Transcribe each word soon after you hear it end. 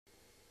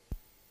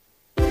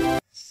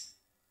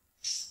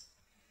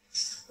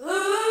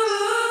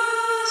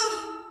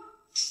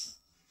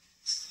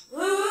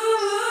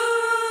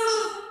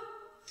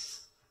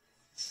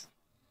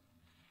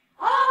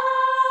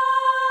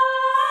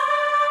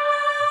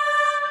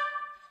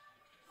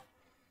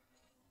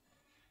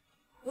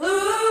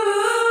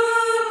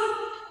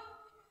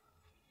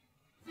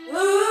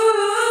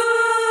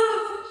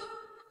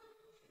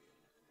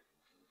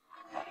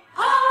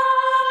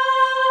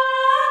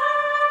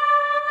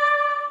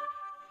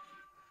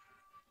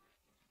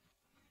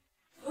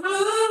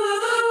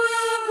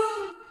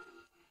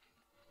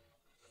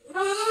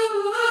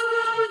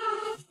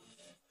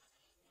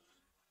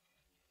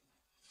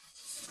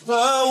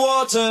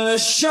water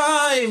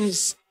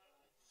shines.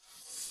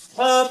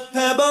 A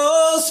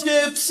pebble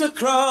skips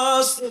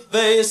across the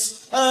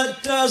face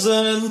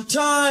 12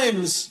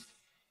 times,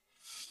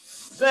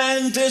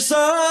 then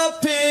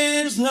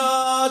disappears,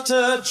 not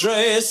a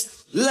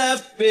trace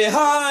left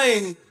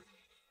behind.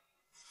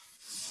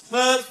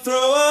 The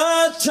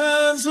thrower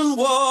turns and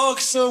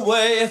walks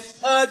away,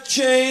 a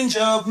change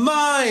of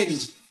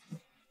mind.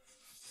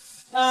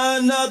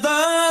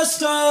 Another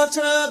start,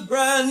 a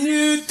brand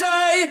new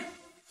day.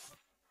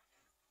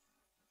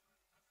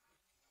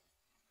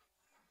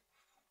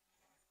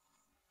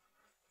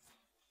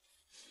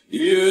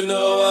 You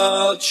know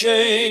I'll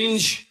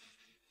change,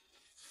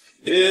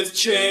 if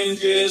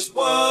change is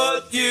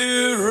what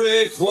you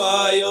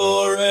require.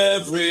 Your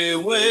every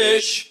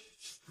wish,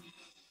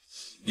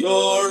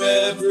 your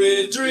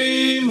every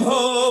dream,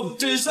 hope,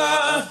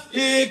 desire.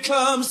 Here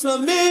comes the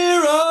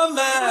Mirror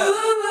Man,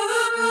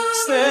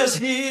 says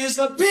he's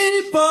a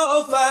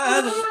people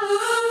fan.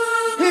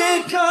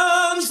 Here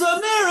comes the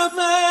Mirror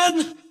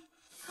Man,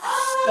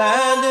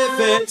 and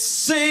if it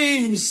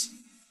seems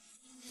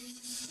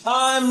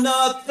I'm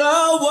not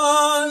the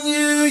one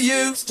you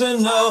used to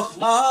know,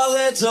 our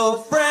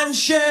little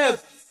friendship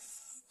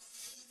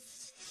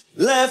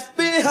left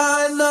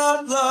behind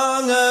not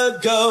long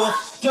ago,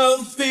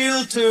 don't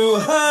feel too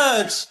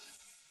hurt,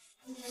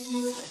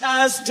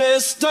 as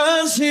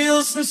distance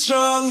heals the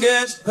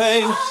strongest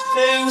pain.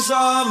 Things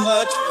are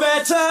much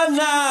better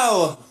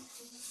now,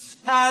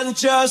 and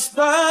just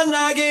the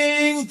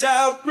nagging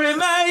doubt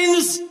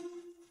remains.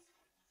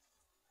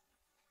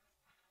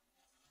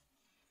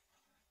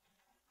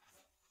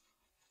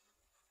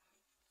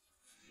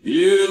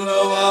 You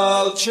know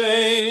I'll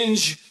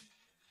change,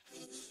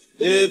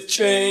 if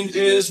change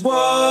is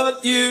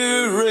what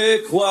you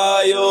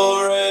require.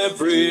 Your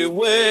every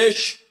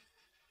wish,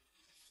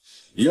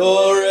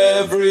 your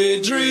every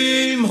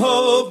dream,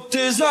 hope,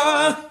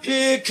 desire.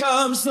 Here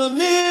comes the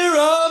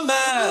Mirror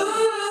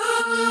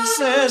Man,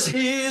 says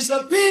he's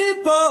a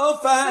people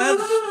fan.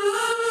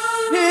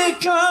 Here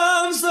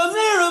comes the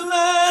Mirror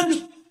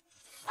Man.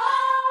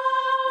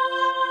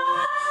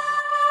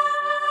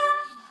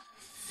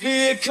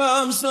 Here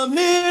comes the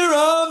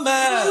Mirror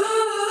Man,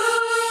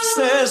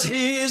 says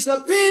he's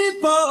a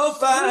people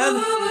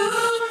fan.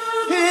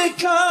 Here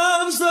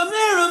comes the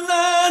Mirror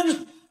Man.